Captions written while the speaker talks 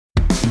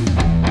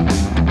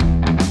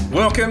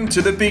Welcome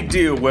to The Big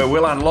Deal, where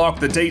we'll unlock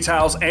the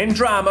details and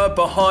drama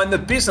behind the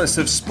business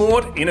of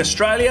sport in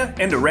Australia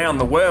and around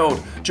the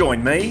world.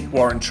 Join me,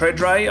 Warren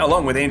Tredrea,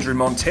 along with Andrew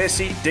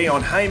Montesi,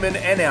 Dion Heyman,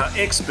 and our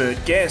expert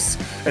guests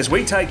as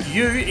we take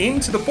you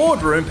into the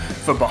boardroom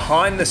for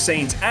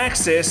behind-the-scenes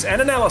access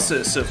and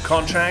analysis of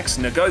contracts,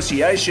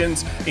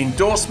 negotiations,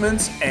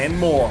 endorsements, and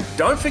more.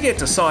 Don't forget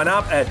to sign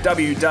up at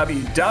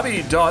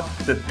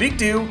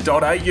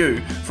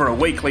www.thebigdeal.au for a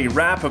weekly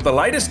wrap of the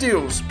latest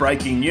deals,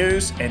 breaking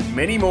news, and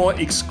many more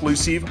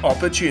exclusive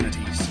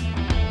opportunities.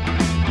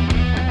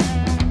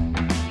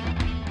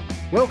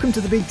 Welcome to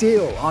The Big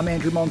Deal. I'm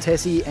Andrew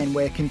Montesi, and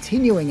we're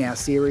continuing our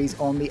series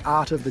on the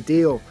art of the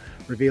deal,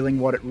 revealing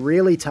what it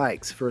really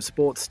takes for a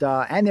sports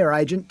star and their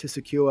agent to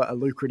secure a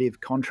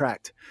lucrative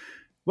contract.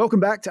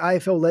 Welcome back to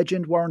AFL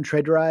legend Warren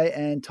Tredrea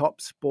and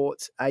top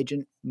sports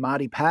agent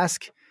Marty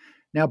Pask.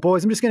 Now,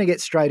 boys, I'm just going to get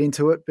straight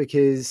into it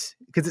because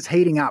it's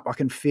heating up. I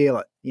can feel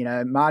it. You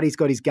know, Marty's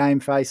got his game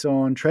face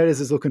on.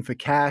 Tredders is looking for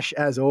cash,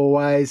 as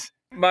always.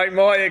 Mate,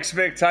 my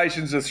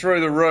expectations are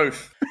through the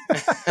roof.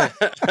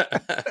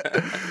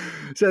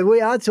 So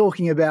we are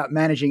talking about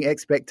managing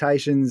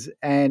expectations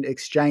and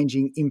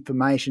exchanging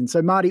information.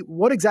 So, Marty,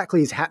 what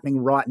exactly is happening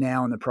right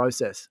now in the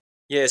process?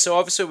 Yeah, so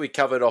obviously we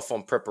covered off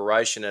on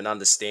preparation and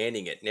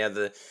understanding it. Now,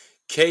 the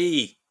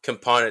key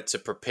component to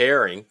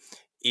preparing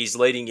is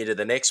leading you to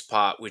the next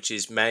part, which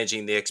is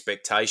managing the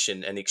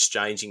expectation and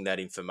exchanging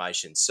that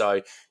information.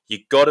 So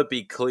you've got to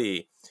be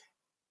clear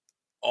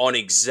on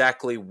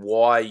exactly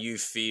why you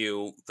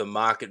feel the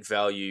market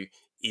value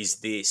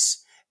is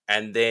this,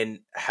 and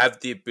then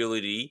have the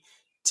ability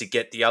to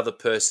get the other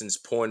person's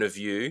point of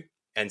view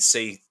and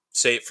see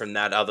it from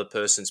that other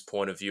person's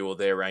point of view or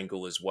their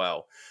angle as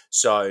well.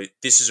 So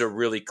this is a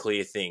really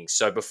clear thing.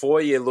 So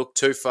before you look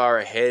too far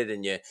ahead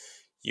and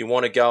you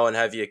want to go and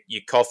have your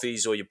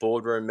coffees or your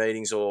boardroom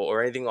meetings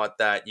or anything like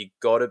that, you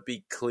got to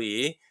be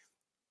clear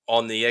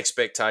on the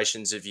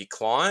expectations of your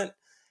client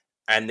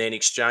and then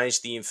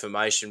exchange the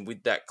information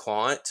with that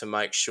client to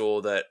make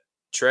sure that,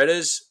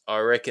 Tredders, I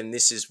reckon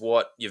this is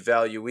what your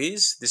value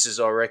is. This is,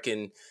 I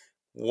reckon,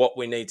 what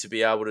we need to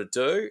be able to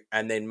do,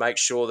 and then make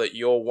sure that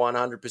you're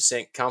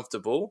 100%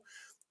 comfortable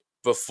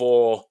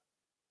before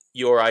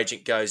your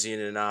agent goes in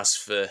and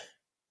asks for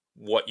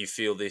what you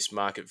feel this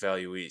market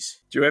value is.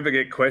 Do you ever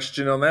get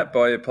questioned on that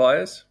by your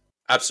players?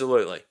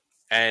 Absolutely.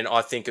 And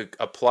I think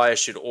a player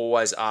should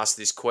always ask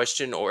this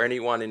question, or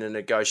anyone in a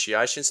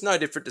negotiation. It's no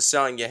different to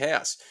selling your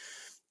house.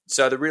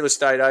 So the real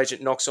estate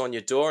agent knocks on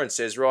your door and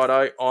says,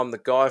 righto, I'm the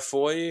guy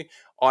for you.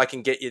 I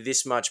can get you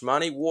this much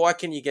money. Why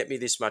can you get me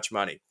this much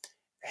money?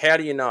 How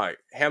do you know?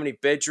 How many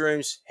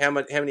bedrooms? How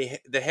many?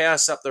 The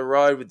house up the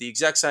road with the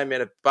exact same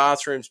amount of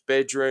bathrooms,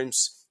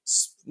 bedrooms,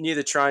 near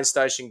the train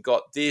station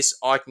got this.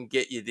 I can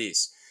get you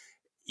this.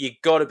 You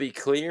got to be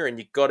clear, and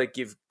you got to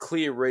give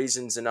clear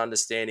reasons and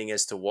understanding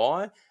as to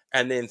why.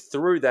 And then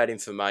through that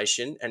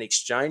information and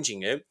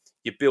exchanging it,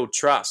 you build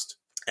trust.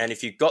 And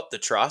if you've got the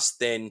trust,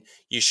 then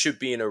you should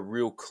be in a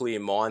real clear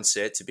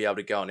mindset to be able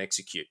to go and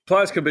execute.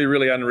 Players can be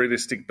really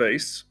unrealistic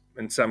beasts,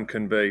 and some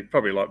can be,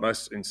 probably like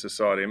most in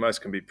society, most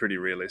can be pretty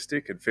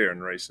realistic and fair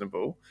and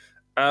reasonable.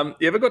 You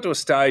ever got to a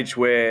stage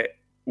where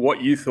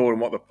what you thought and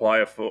what the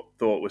player thought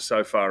was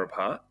so far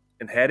apart?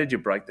 And how did you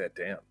break that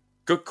down?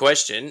 Good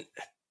question.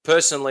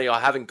 Personally, I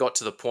haven't got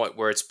to the point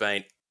where it's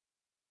been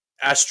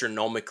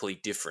astronomically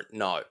different,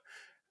 no.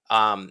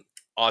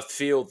 I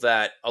feel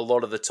that a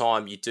lot of the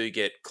time you do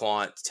get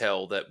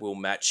clientele that will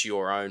match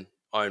your own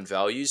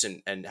values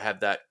and have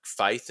that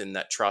faith and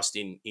that trust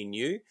in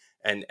you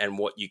and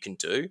what you can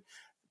do.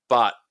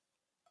 But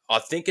I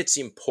think it's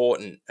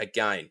important,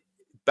 again,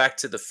 back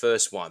to the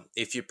first one.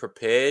 If you're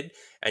prepared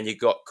and you've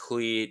got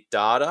clear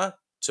data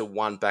to,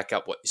 one, back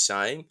up what you're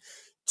saying,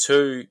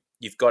 two,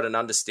 you've got an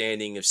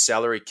understanding of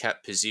salary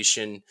cap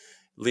position,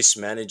 list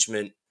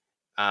management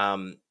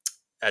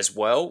as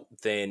well,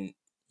 then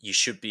you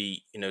should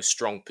be in a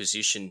strong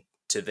position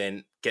to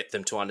then get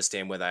them to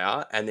understand where they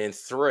are. And then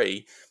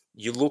three,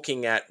 you're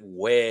looking at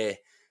where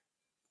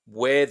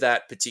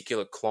that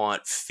particular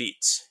client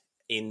fits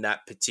in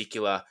that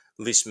particular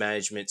list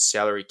management,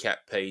 salary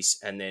cap piece,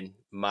 and then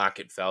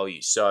market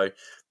value. So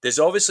there's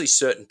obviously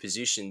certain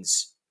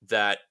positions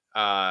that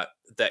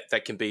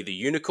that can be the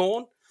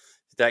unicorn.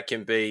 That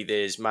can be,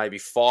 there's maybe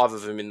 5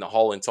 of them in the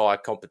whole entire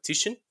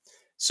competition.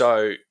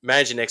 So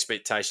managing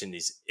expectation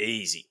is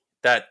easy.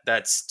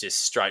 That's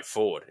just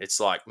straightforward. It's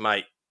like,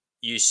 mate,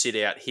 you sit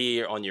out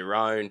here on your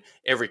own.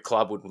 Every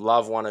club would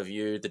love one of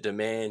you. The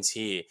demand's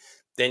here.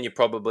 Then you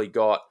probably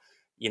got,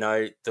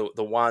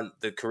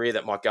 the career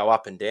that might go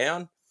up and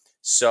down.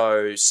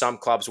 So some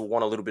clubs will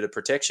want a little bit of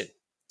protection.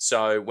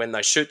 So when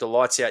they shoot the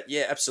lights out,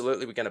 yeah,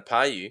 absolutely, we're going to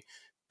pay you.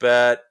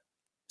 But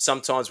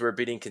sometimes we're a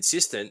bit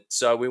inconsistent.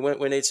 So we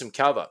need some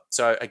cover.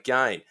 So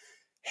again,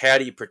 how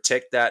do you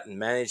protect that and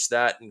manage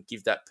that and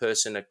give that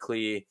person a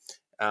clear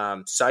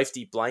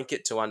safety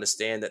blanket to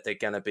understand that they're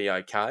going to be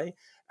okay?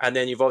 And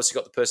then you've obviously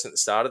got the person at the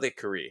start of their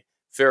career.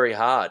 Very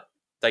hard.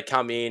 They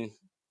come in,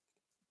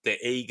 they're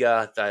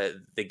eager,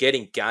 they're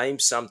getting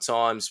games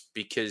sometimes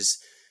because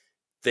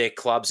their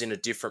club's in a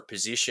different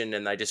position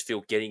and they just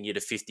feel getting you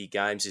to 50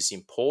 games is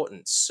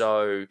important.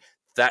 So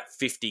that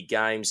 50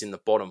 games in the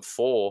bottom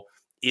 4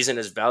 isn't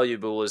as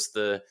valuable as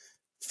the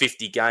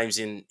 50 games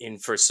in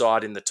for a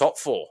side in the top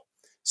 4.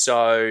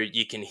 So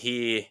you can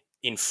hear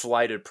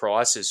inflated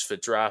prices for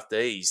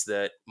draftees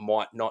that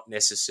might not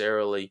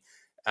necessarily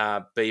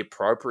be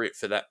appropriate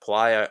for that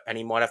player, and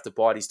he might have to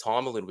bide his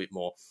time a little bit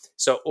more.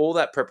 So all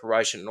that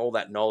preparation and all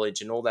that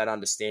knowledge and all that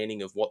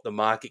understanding of what the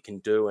market can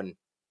do and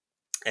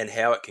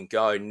how it can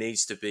go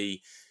needs to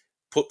be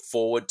put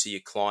forward to your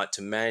client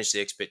to manage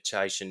the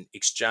expectation,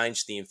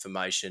 exchange the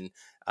information,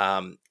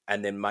 and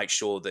then make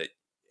sure that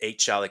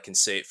each other can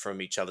see it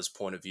from each other's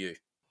point of view.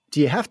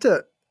 Do you have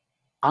to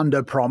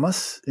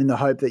under-promise in the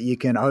hope that you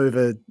can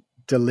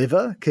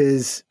over-deliver?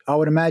 Because I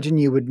would imagine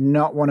you would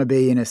not want to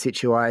be in a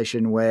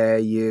situation where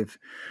you've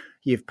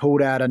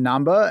pulled out a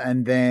number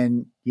and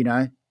then,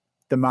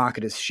 the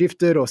market has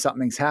shifted or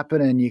something's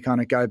happened and you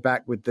kind of go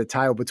back with the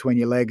tail between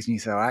your legs and you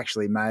say, oh,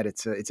 actually, mate,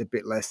 it's a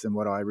bit less than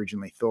what I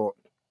originally thought.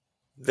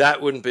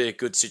 That wouldn't be a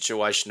good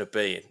situation to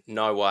be in.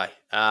 No way.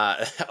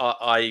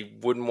 I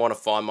wouldn't want to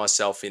find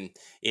myself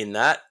in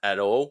that at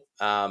all.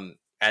 And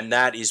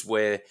that is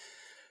where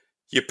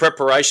your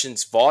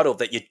preparation's vital,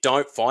 that you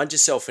don't find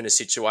yourself in a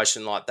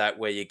situation like that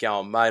where you're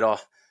going, mate,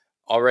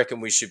 I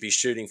reckon we should be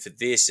shooting for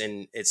this.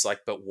 And it's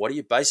like, but what are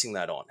you basing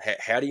that on?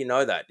 How do you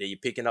know that? Are you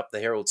picking up the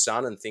Herald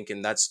Sun and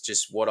thinking that's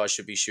just what I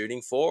should be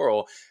shooting for?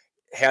 Or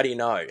how do you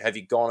know? Have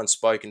you gone and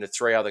spoken to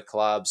 3 other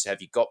clubs?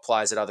 Have you got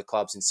players at other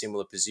clubs in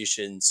similar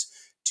positions?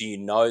 Do you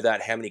know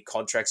that? How many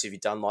contracts have you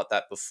done like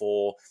that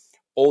before?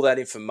 All that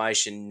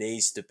information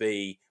needs to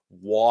be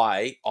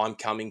why I'm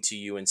coming to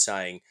you and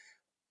saying,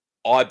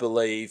 I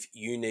believe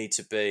you need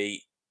to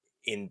be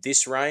in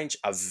this range.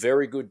 A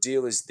very good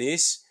deal is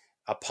this.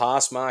 A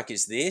pass mark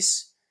is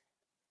this.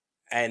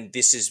 And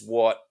this is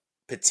what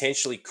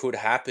potentially could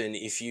happen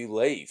if you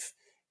leave.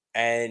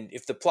 And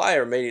if the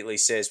player immediately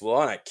says, well,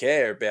 I don't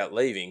care about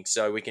leaving,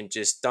 so we can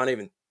just don't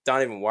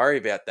even worry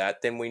about that,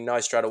 then we know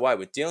straight away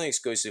we're dealing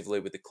exclusively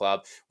with the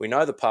club. We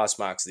know the pass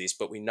mark's this,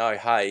 but we know,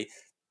 hey,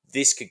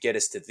 this could get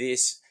us to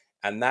this,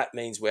 and that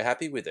means we're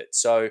happy with it.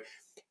 So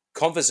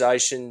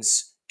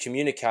conversations,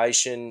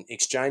 communication,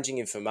 exchanging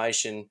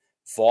information,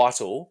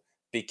 vital,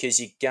 because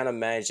you're going to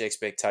manage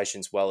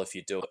expectations well if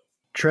you do it.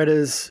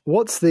 Treaders,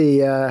 what's the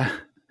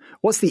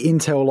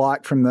intel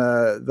like from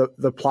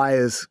the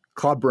players'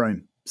 club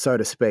room, so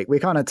to speak? We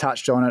kind of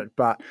touched on it,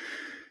 but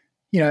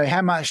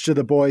how much do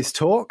the boys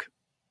talk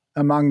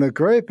among the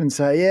group and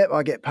say, yep,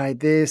 I get paid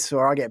this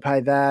or I get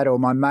paid that, or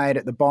my mate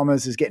at the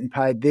Bombers is getting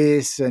paid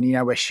this, and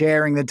we're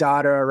sharing the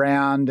data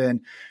around,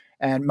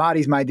 and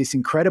Marty's made this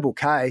incredible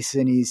case,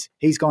 and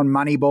he's gone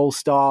Moneyball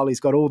style. He's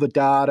got all the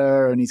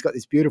data and he's got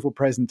this beautiful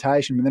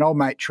presentation. And then old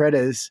mate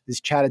Treaders has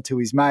chatted to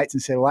his mates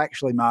and said, well,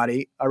 actually,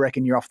 Marty, I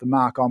reckon you're off the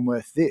mark. I'm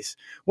worth this.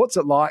 What's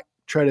it like,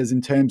 Treaders,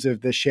 in terms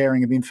of the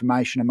sharing of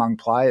information among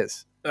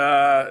players?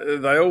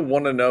 They all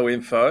want to know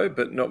info,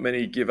 but not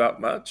many give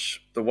up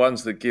much. The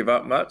ones that give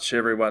up much,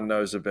 everyone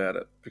knows about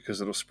it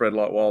because it'll spread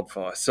like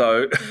wildfire.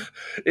 So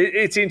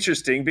it's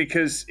interesting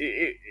because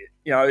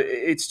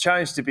it's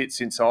changed a bit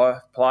since I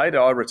played.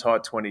 I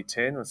retired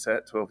 2010. What's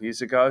that? 12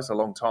 years ago. It's a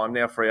long time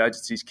now. Free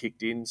agency's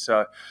kicked in.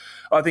 So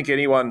I think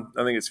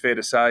it's fair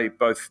to say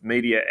both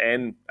media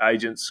and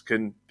agents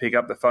can pick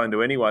up the phone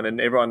to anyone,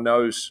 and everyone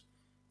knows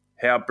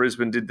how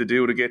Brisbane did the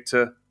deal to get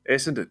to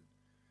Essendon.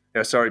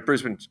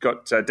 Brisbane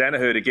got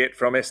Danaher to get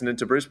from Essendon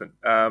to Brisbane.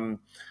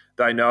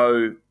 They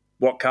know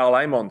what Carl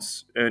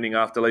Amon's earning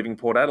after leaving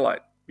Port Adelaide,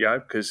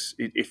 because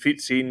it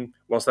fits in.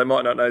 Whilst they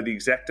might not know the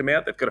exact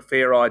amount, they've got a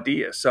fair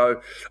idea.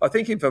 So I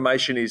think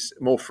information is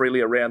more freely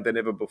around than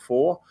ever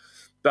before.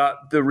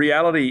 But the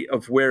reality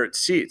of where it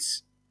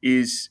sits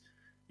is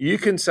you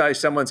can say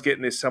someone's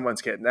getting this,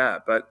 someone's getting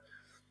that, but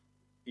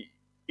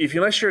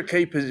unless you're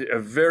a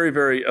very,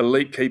 very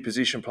elite key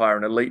position player,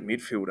 an elite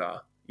midfielder,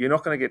 you're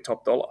not going to get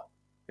top dollar.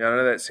 I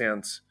know that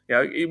sounds,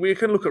 we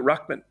can look at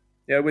Ruckman.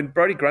 When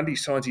Brodie Grundy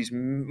signs his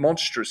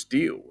monstrous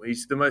deal,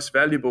 he's the most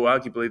valuable,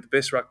 arguably the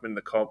best Ruckman in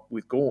the comp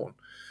with Gawn.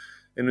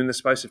 And in the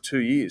space of 2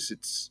 years,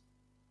 it's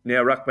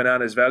now Ruckman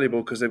aren't as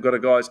valuable because they've got a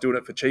guys doing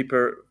it for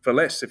cheaper, for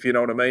less, if you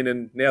know what I mean.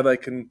 And now they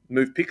can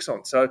move picks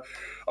on. So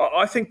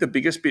I think the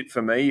biggest bit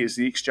for me is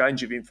the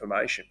exchange of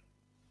information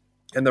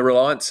and the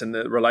reliance and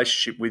the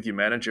relationship with your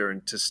manager,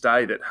 and to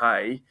stay that,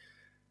 hey,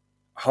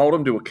 hold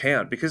them to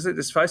account, because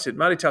let's face it,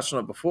 Marty touched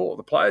on it before,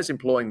 the player's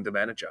employing the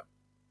manager.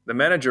 The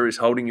manager is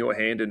holding your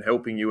hand and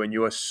helping you, and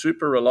you are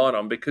super reliant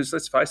on, because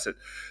let's face it,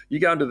 you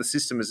go into the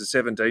system as a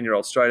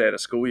 17-year-old straight out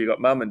of school, you've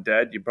got mum and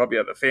dad, you probably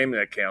have a family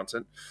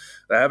accountant.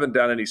 They haven't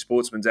done any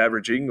sportsman's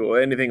averaging or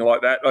anything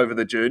like that over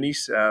the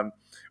journeys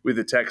with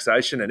the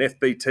taxation and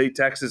FBT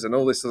taxes and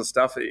all this sort of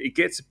stuff. It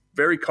gets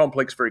very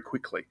complex very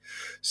quickly.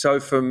 So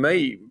for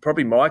me,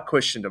 probably my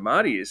question to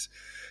Marty is,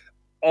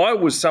 I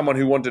was someone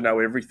who wanted to know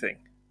everything.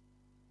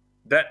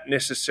 That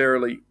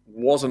necessarily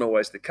wasn't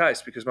always the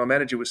case, because my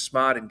manager was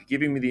smart in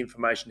giving me the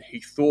information he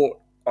thought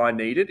I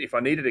needed. If I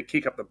needed to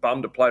kick up the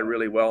bum to play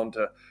really well, and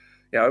to,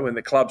 when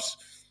the club's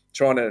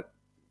trying to,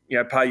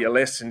 pay you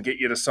less and get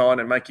you to sign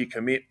and make you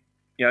commit.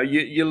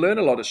 You learn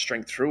a lot of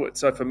strength through it.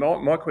 So for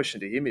my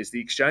question to him is the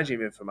exchanging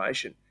of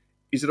information.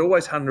 Is it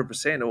always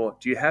 100%, or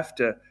do you have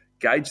to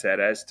gauge that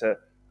as to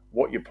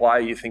what your player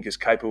you think is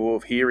capable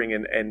of hearing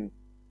and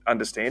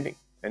understanding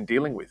and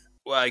dealing with?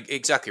 Well,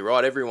 exactly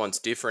right. Everyone's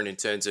different in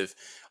terms of,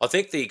 I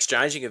think the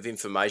exchanging of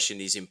information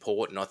is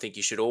important. I think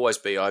you should always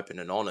be open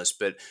and honest,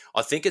 but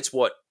I think it's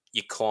what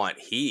your client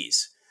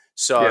hears.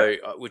 So,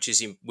 which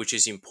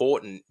is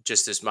important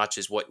just as much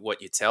as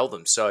what you tell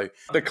them. So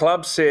the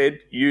club said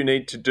you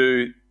need to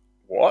do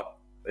what?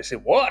 They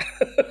said what?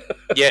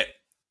 Yeah,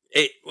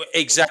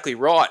 exactly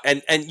right.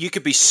 And you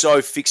could be so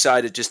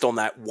fixated just on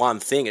that one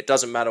thing. It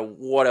doesn't matter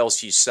what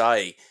else you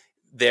say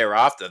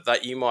thereafter.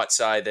 That you might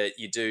say that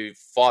you do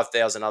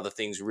 5,000 other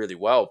things really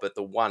well, but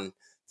the one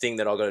thing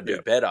that I've got to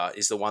do better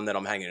is the one that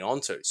I'm hanging on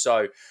to.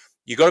 So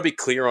you got to be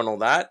clear on all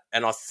that.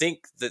 And I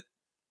think that,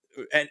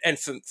 and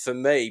for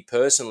me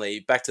personally,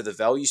 back to the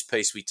values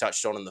piece we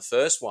touched on in the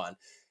first one,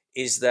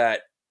 is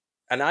that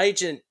an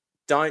agent,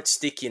 don't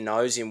stick your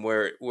nose in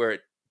where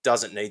it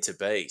doesn't need to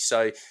be.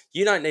 So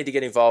you don't need to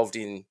get involved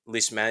in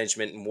list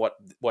management and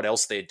what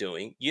else they're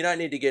doing. You don't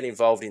need to get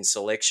involved in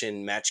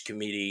selection, match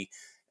committee,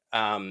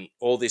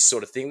 all this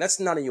sort of thing. That's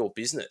none of your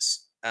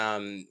business.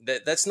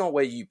 That's not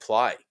where you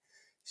play.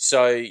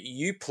 So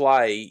you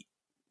play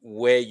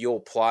where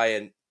your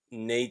player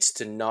needs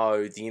to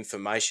know the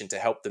information to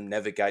help them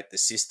navigate the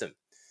system.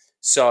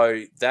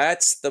 So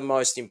that's the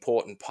most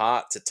important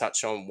part, to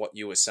touch on what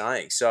you were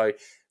saying. So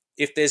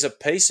if there's a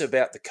piece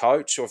about the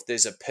coach, or if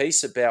there's a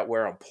piece about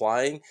where I'm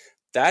playing,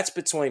 that's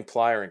between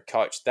player and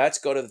coach. That's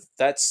got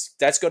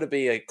to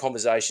be a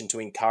conversation to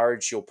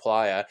encourage your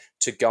player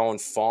to go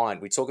and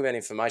find. We talk about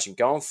information.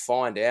 Go and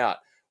find out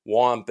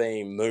why I'm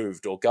being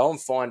moved, or go and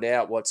find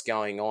out what's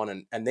going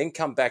on, and then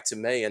come back to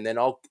me, and then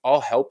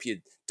I'll help you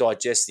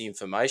digest the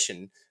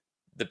information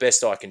the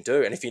best I can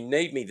do. And if you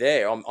need me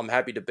there, I'm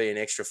happy to be an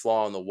extra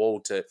fly on the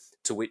wall to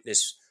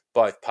witness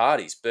both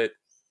parties. But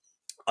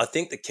I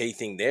think the key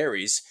thing there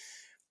is,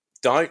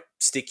 don't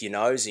stick your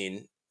nose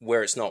in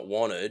where it's not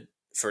wanted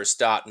for a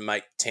start and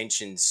make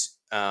tensions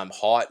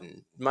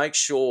heighten. Make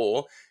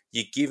sure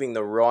you're giving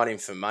the right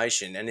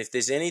information. And if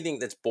there's anything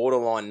that's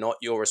borderline not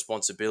your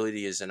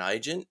responsibility as an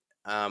agent,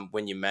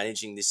 when you're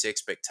managing this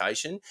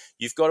expectation,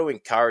 you've got to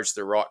encourage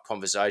the right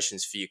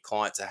conversations for your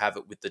client to have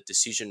it with the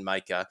decision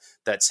maker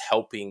that's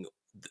helping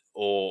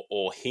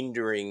or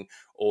hindering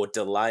or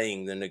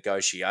delaying the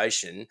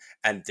negotiation,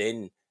 and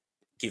then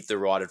give the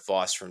right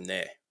advice from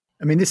there.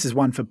 I mean, this is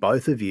one for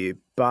both of you,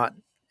 but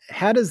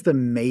how does the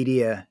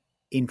media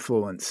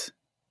influence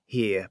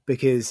here?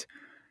 Because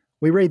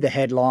we read the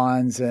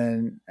headlines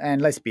and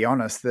let's be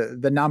honest,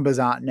 the numbers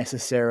aren't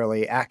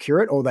necessarily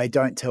accurate, or they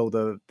don't tell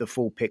the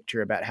full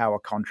picture about how a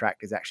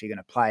contract is actually going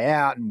to play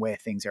out and where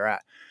things are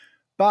at.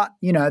 But,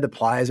 the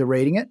players are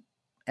reading it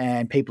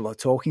and people are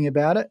talking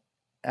about it.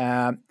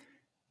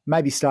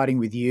 Maybe starting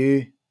with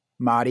you,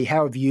 Marty,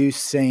 how have you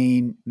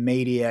seen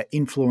media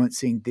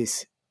influencing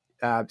this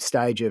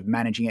stage of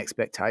managing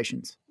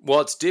expectations? Well,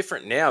 it's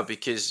different now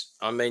because,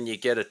 you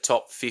get a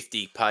top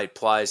 50 paid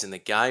players in the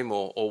game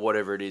or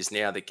whatever it is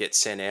now that gets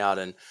sent out,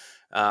 and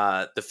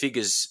the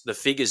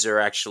figures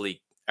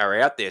are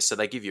out there. So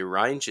they give you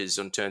ranges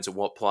in terms of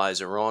what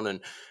players are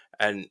on,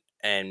 and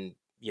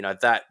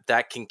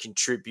that can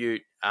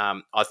contribute.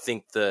 I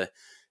think the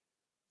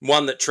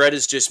one that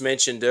Treaders just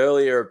mentioned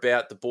earlier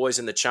about the boys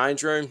in the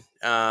change room,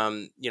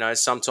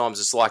 sometimes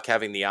it's like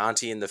having the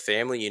auntie in the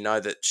family. You know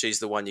that she's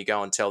the one you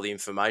go and tell the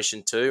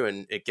information to,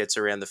 and it gets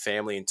around the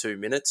family in 2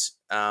 minutes.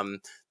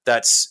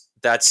 That's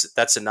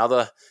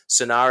another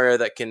scenario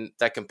that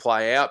can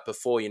play out.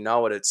 Before you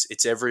know it,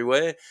 it's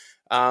everywhere.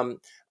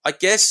 I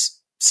guess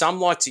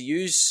some like to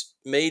use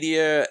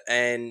media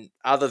and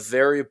other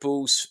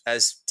variables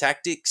as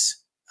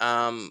tactics.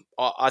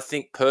 I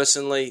think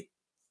personally,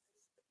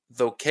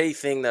 the key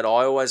thing that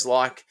I always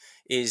like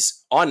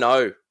is I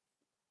know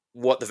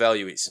what the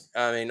value is.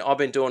 I've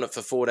been doing it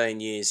for 14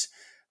 years.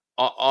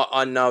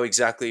 I know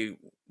exactly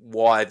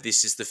why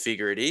this is the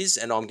figure it is,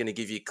 and I'm going to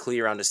give you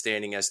clear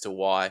understanding as to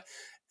why.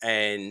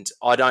 And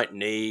I don't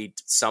need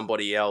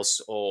somebody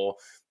else or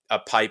a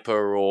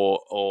paper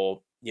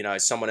or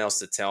someone else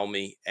to tell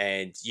me.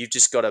 And you've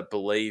just got to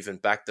believe and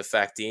back the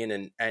fact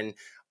in. And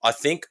I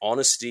think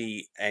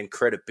honesty and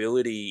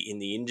credibility in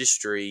the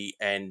industry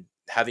and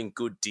having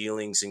good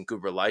dealings and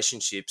good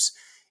relationships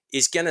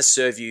is going to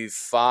serve you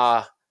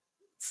far,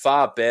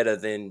 far better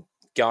than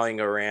going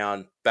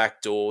around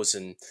back doors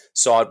and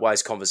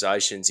sideways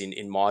conversations,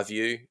 in my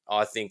view.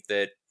 I think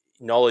that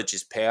knowledge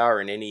is power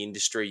in any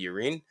industry you're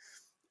in,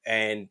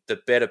 and the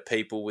better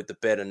people with the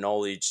better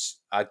knowledge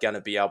are going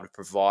to be able to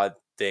provide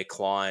their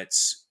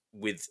clients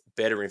with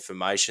better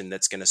information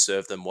that's going to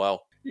serve them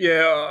well.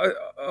 Yeah,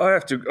 I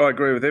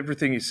agree with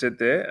everything you said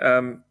there.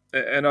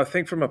 And I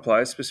think from a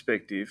player's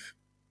perspective,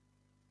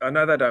 I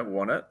know they don't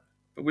want it,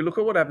 but we look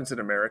at what happens in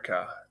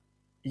America.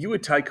 you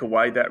would take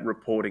away that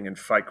reporting and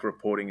fake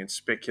reporting and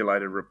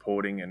speculated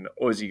reporting and,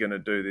 oh, is he going to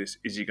do this?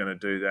 Is he going to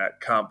do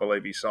that? Can't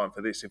believe he signed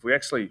for this. If we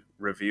actually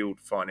revealed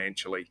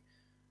financially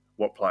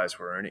what players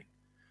were earning.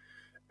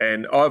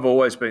 And I've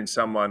always been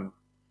someone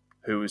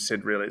who has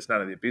said, really, it's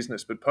none of their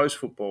business. But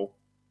post-football,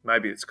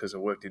 maybe it's because I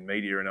worked in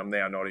media and I'm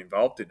now not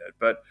involved in it.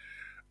 But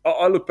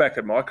I look back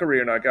at my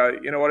career and I go,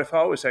 you know what, if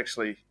I was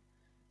actually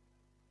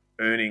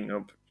earning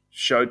or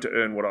showed to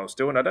earn what I was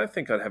doing, I don't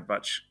think I'd have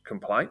much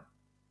complaint.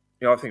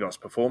 You know, I think I was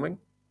performing.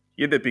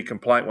 Yeah, there'd be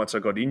complaint once I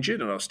got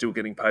injured and I was still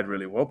getting paid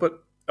really well.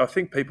 But I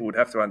think people would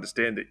have to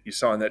understand that you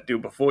signed that deal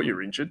before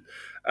you're injured.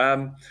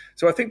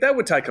 So I think that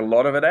would take a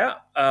lot of it out.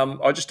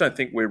 I just don't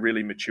think we're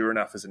really mature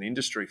enough as an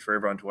industry for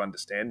everyone to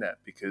understand that,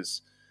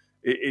 because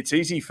it's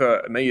easy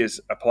for me as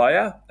a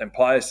player and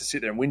players to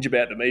sit there and whinge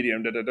about the media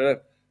and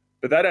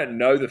but they don't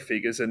know the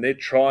figures and they're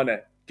trying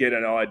to get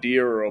an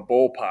idea or a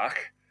ballpark.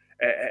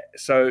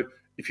 So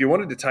if you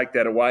wanted to take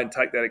that away and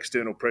take that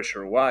external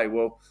pressure away,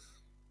 well,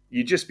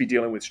 you'd just be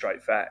dealing with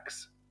straight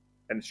facts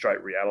and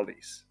straight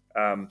realities.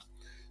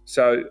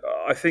 So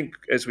I think,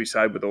 as we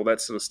say, with all that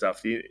sort of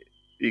stuff, the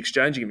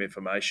exchanging of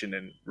information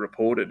and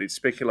reported, it's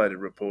speculated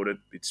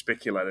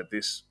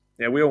this.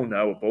 Now, we all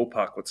know a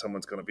ballpark what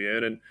someone's going to be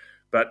earning,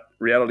 but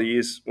reality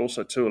is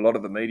also, too, a lot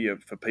of the media,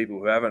 for people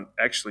who haven't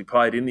actually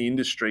played in the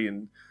industry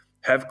and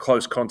have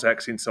close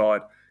contacts inside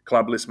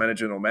club list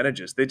management or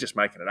managers, they're just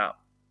making it up.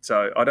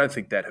 So I don't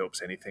think that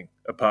helps anything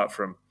apart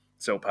from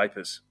sell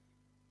papers.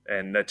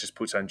 And that just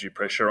puts undue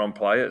pressure on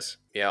players.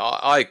 Yeah,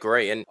 I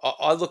agree. And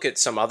I look at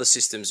some other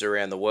systems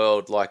around the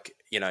world, like,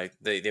 you know,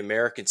 the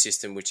American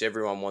system, which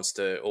everyone wants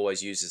to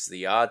always use as the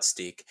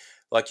yardstick.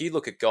 Like, you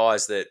look at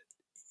guys that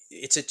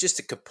it's just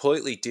a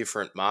completely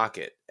different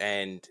market,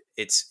 and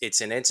it's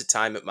an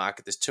entertainment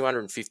market. There's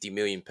 250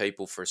 million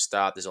people for a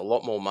start. There's a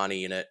lot more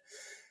money in it.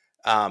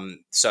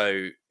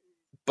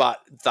 But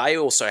they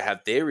also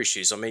have their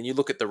issues. I mean, you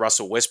look at the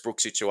Russell Westbrook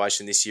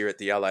situation this year at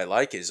the LA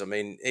Lakers. I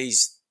mean,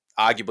 he's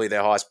arguably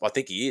their highest, I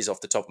think he is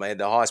off the top of my head,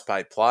 the highest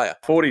paid player.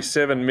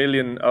 47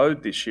 million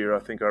owed this year, I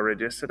think I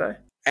read yesterday.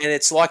 And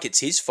it's like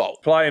it's his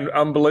fault. Playing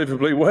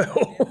unbelievably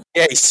well.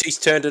 Yeah, he's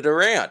turned it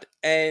around.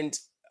 And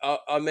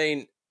I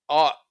mean,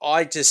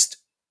 I just,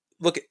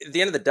 look, at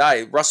the end of the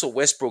day, Russell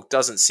Westbrook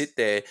doesn't sit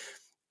there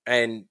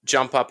and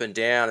jump up and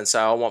down and say,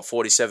 I want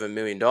 $47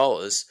 million.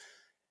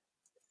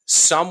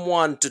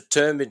 Someone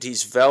determined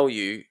his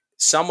value.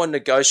 Someone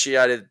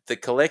negotiated the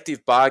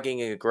collective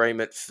bargaining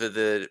agreement for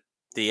the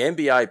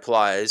NBA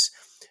players.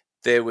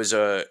 There was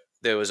a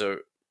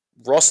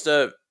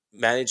roster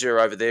manager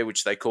over there,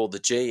 which they call the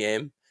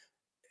GM.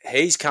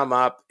 He's come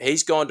up,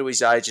 he's gone to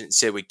his agent and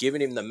said, we're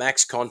giving him the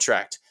max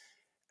contract.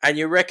 And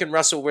you reckon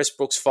Russell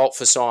Westbrook's fault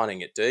for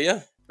signing it, do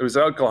you? It was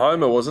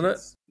Oklahoma, wasn't it?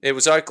 It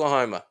was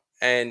Oklahoma.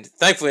 And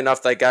thankfully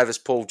enough, they gave us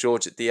Paul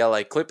George at the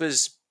LA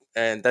Clippers,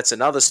 and that's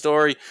another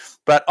story.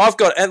 But I've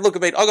got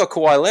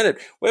Kawhi Leonard.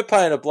 We're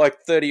paying a bloke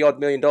 $30-odd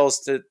million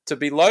to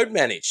be load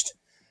managed.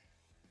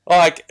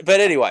 But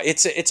anyway,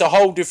 it's a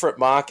whole different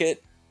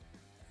market,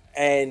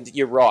 and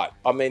you're right.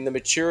 I mean, the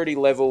maturity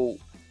level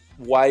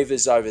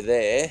wavers over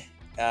there,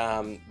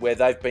 where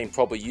they've been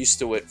probably used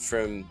to it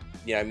from,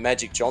 you know,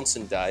 Magic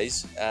Johnson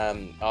days.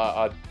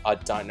 I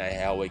don't know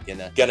how we're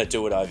gonna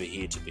do it over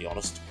here, to be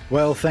honest.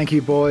 Well, thank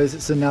you, boys.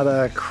 It's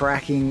another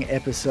cracking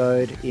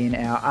episode in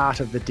our Art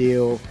of the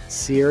Deal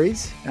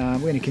series. We're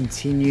going to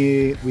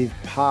continue with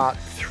part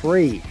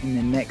 3 in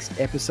the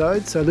next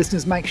episode. So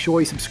listeners, make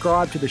sure you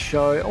subscribe to the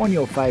show on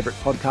your favourite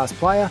podcast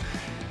player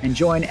and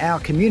join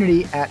our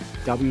community at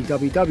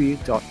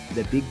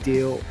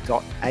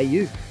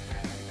www.thebigdeal.au.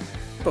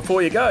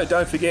 Before you go,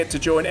 don't forget to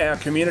join our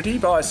community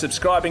by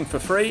subscribing for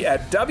free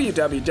at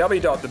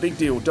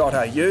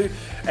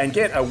www.thebigdeal.au and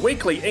get a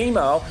weekly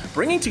email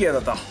bringing together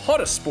the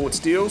hottest sports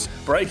deals,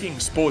 breaking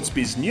sports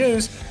biz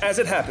news as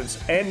it happens,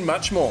 and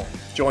much more.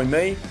 Join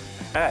me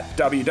at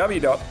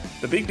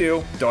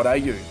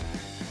www.thebigdeal.au.